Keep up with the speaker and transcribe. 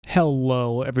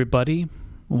Hello, everybody.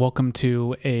 Welcome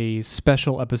to a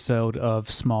special episode of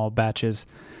Small Batches.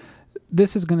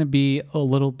 This is going to be a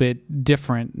little bit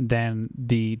different than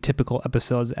the typical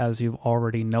episodes, as you've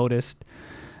already noticed.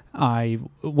 I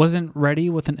wasn't ready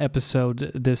with an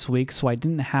episode this week, so I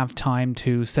didn't have time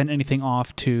to send anything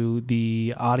off to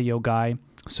the audio guy.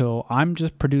 So I'm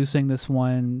just producing this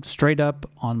one straight up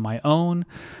on my own.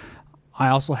 I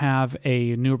also have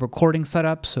a new recording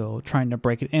setup, so trying to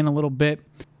break it in a little bit.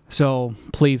 So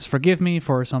please forgive me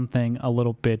for something a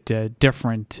little bit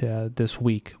different this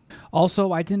week.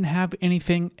 Also, I didn't have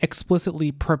anything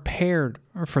explicitly prepared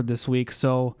for this week,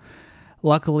 so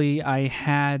luckily I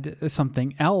had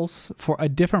something else for a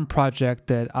different project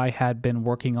that I had been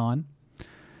working on.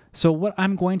 So what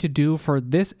I'm going to do for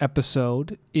this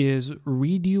episode is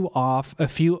read you off a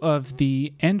few of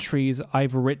the entries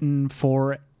I've written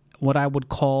for what I would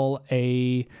call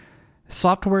a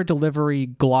software delivery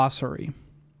glossary.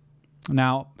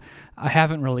 Now, I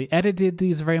haven't really edited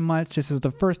these very much. This is the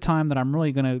first time that I'm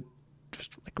really going to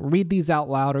just read these out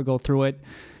loud or go through it.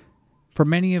 For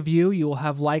many of you, you will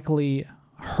have likely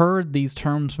heard these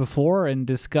terms before and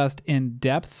discussed in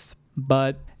depth,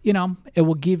 but, it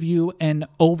will give you an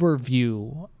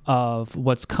overview of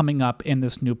what's coming up in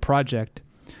this new project.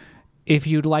 If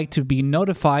you'd like to be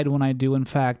notified when I do, in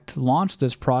fact, launch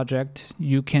this project,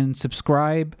 you can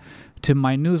subscribe to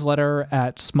my newsletter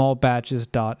at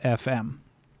smallbatches.fm.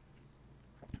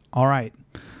 All right,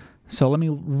 so let me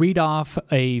read off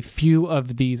a few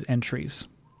of these entries.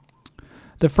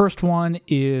 The first one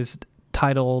is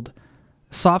titled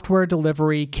Software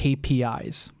Delivery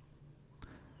KPIs.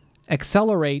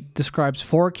 Accelerate describes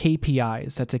 4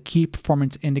 KPIs. That's a key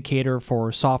performance indicator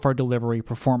for software delivery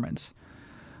performance.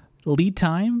 Lead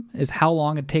time is how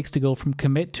long it takes to go from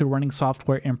commit to running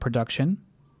software in production.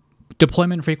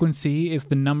 Deployment frequency is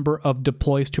the number of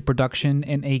deploys to production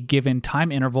in a given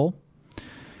time interval.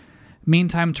 Mean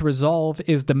time to resolve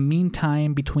is the mean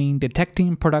time between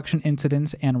detecting production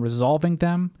incidents and resolving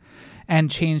them.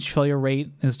 And change failure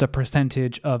rate is the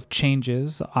percentage of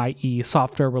changes, i.e.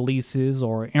 software releases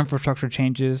or infrastructure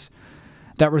changes,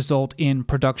 that result in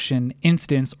production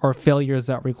incidents or failures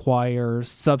that require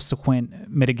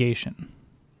subsequent mitigation.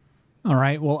 All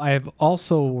right, well, I've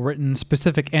also written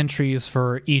specific entries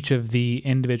for each of the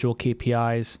individual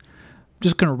KPIs. I'm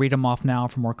just going to read them off now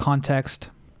for more context.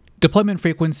 Deployment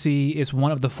frequency is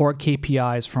one of the 4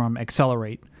 KPIs from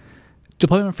Accelerate.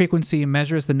 Deployment frequency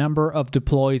measures the number of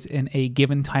deploys in a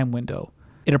given time window.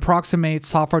 It approximates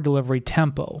software delivery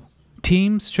tempo.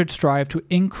 Teams should strive to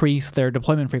increase their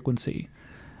deployment frequency.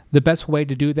 The best way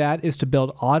to do that is to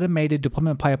build automated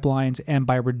deployment pipelines and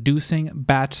by reducing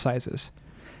batch sizes.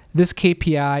 This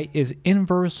KPI is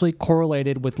inversely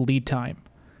correlated with lead time.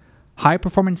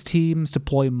 High-performance teams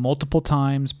deploy multiple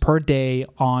times per day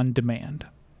on demand.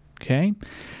 Okay.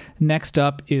 Next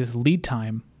up is lead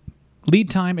time. Lead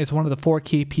time is one of the 4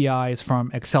 KPIs from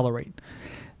Accelerate.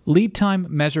 Lead time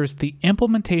measures the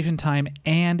implementation time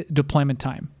and deployment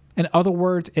time. In other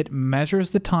words, it measures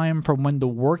the time from when the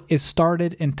work is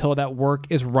started until that work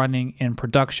is running in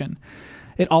production.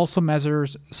 It also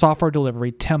measures software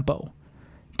delivery tempo.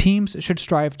 Teams should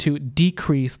strive to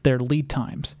decrease their lead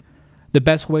times. The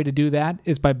best way to do that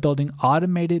is by building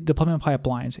automated deployment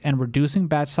pipelines and reducing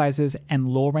batch sizes and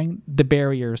lowering the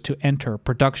barriers to enter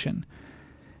production.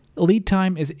 Lead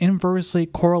time is inversely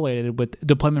correlated with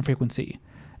deployment frequency.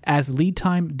 As lead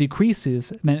time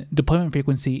decreases, then deployment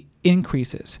frequency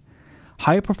increases.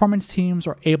 High-performance teams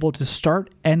are able to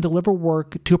start and deliver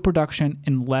work to production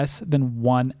in less than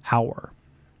 1 hour.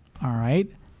 All right.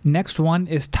 Next one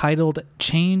is titled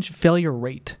Change Failure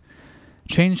Rate.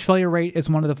 Change failure rate is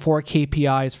one of the 4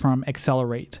 KPIs from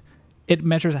Accelerate. It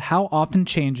measures how often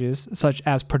changes, such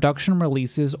as production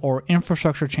releases or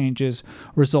infrastructure changes,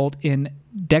 result in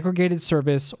degraded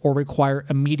service or require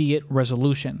immediate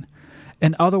resolution.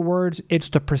 In other words, it's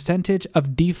the percentage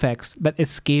of defects that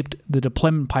escaped the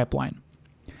deployment pipeline.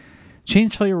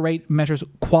 Change failure rate measures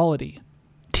quality.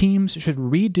 Teams should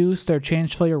reduce their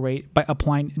change failure rate by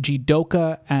applying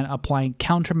GDOCA and applying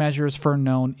countermeasures for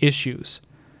known issues.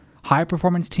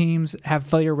 High-performance teams have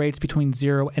failure rates between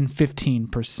 0 and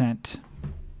 15%.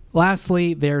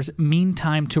 Lastly, there's mean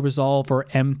time to resolve, or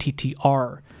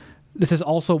MTTR. This is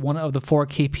also one of the 4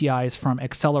 KPIs from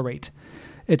Accelerate.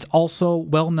 It's also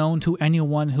well known to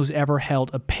anyone who's ever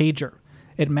held a pager.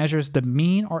 It measures the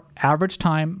mean or average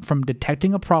time from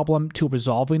detecting a problem to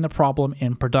resolving the problem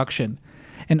in production.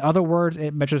 In other words,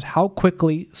 it measures how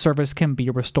quickly service can be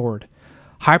restored.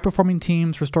 High-performing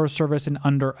teams restore service in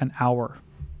under an hour.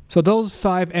 So those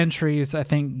 5 entries, I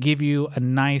think, give you a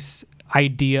nice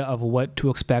idea of what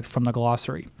to expect from the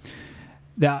glossary.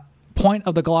 The point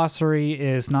of the glossary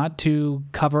is not to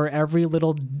cover every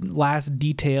little last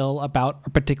detail about a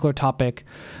particular topic,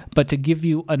 but to give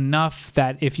you enough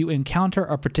that if you encounter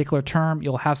a particular term,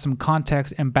 you'll have some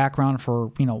context and background for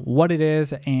what it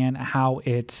is and how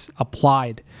it's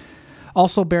applied.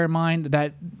 Also, bear in mind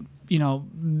that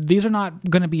these are not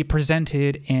going to be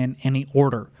presented in any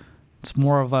order. It's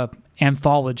more of a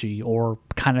anthology, or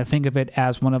kind of think of it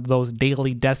as one of those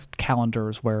daily desk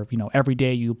calendars where, every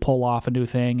day you pull off a new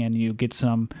thing and you get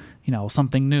some,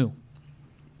 something new.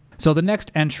 So the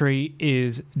next entry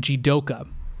is Jidoka,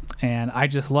 and I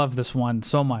just love this one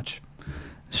so much.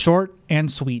 Short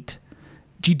and sweet.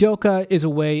 Jidoka is a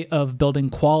way of building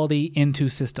quality into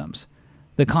systems.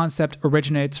 The concept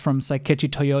originates from Seikichi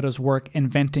Toyoda's work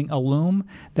inventing a loom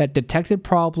that detected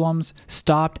problems,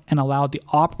 stopped, and allowed the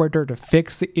operator to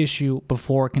fix the issue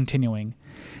before continuing.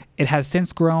 It has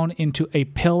since grown into a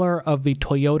pillar of the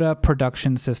Toyota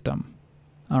production system.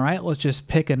 All right, let's just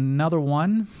pick another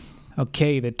one.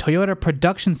 Okay, the Toyota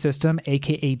Production System,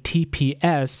 aka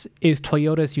TPS, is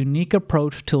Toyota's unique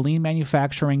approach to lean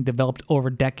manufacturing developed over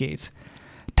decades.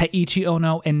 Taiichi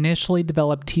Ohno initially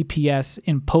developed TPS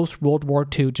in post-World War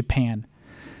II Japan.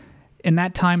 In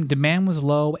that time, demand was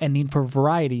low and need for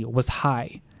variety was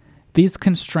high. These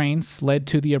constraints led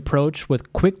to the approach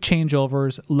with quick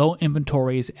changeovers, low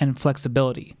inventories, and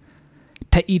flexibility.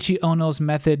 Taiichi Ohno's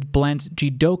method blends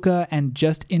Jidoka and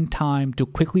just-in-time to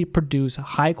quickly produce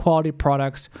high-quality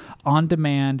products on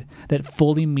demand that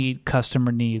fully meet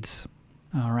customer needs.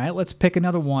 All right, let's pick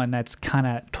another one that's kind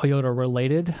of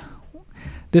Toyota-related.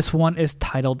 This one is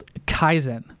titled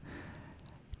Kaizen.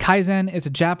 Kaizen is a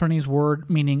Japanese word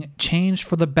meaning change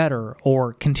for the better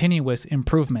or continuous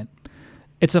improvement.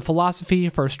 It's a philosophy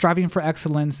for striving for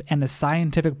excellence and a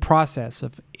scientific process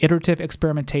of iterative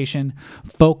experimentation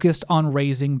focused on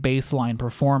raising baseline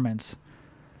performance.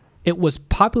 It was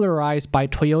popularized by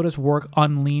Toyota's work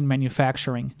on lean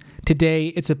manufacturing. Today,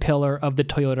 it's a pillar of the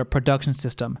Toyota production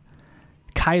system.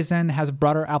 Kaizen has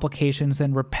broader applications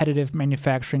than repetitive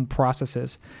manufacturing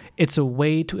processes. It's a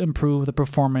way to improve the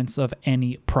performance of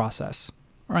any process.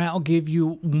 All right, I'll give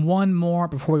you one more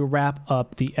before we wrap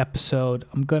up the episode.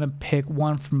 I'm going to pick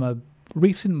one from a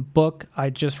recent book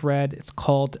I just read. It's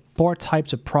called 4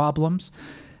 Types of Problems.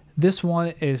 This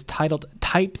one is titled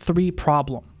Type 3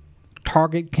 Problem,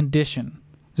 Target Condition.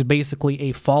 It's basically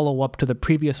a follow-up to the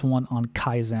previous one on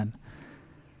Kaizen.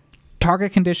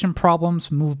 Target condition problems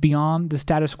move beyond the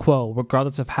status quo,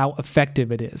 regardless of how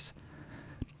effective it is.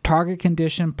 Target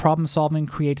condition problem solving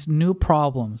creates new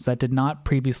problems that did not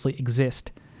previously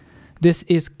exist. This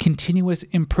is continuous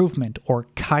improvement, or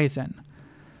Kaizen.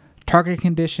 Target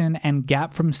condition and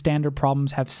gap from standard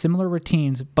problems have similar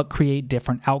routines but create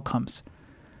different outcomes.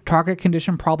 Target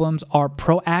condition problems are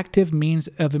proactive means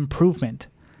of improvement.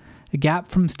 The gap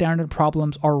from standard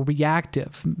problems are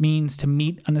reactive means to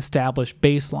meet an established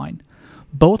baseline.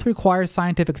 Both require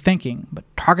scientific thinking, but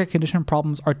target condition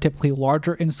problems are typically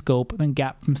larger in scope than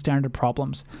gap from standard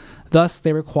problems. Thus,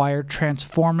 they require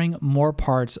transforming more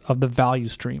parts of the value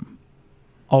stream.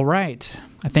 All right,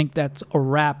 I think that's a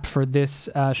wrap for this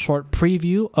short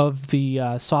preview of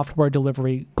the software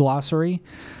delivery glossary.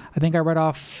 I think I read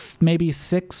off maybe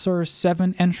 6 or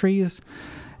 7 entries.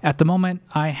 At the moment,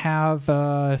 I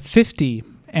have 50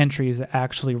 entries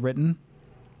actually written.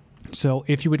 So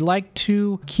if you would like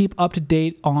to keep up to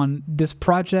date on this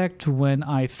project when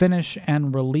I finish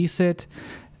and release it,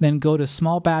 then go to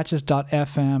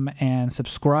smallbatches.fm and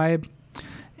subscribe,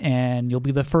 and you'll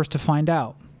be the first to find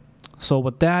out. So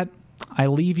with that, I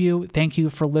leave you. Thank you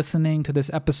for listening to this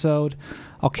episode.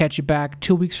 I'll catch you back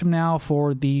 2 weeks from now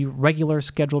for the regular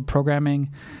scheduled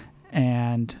programming,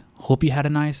 and hope you had a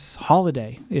nice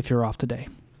holiday if you're off today.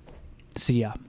 See ya.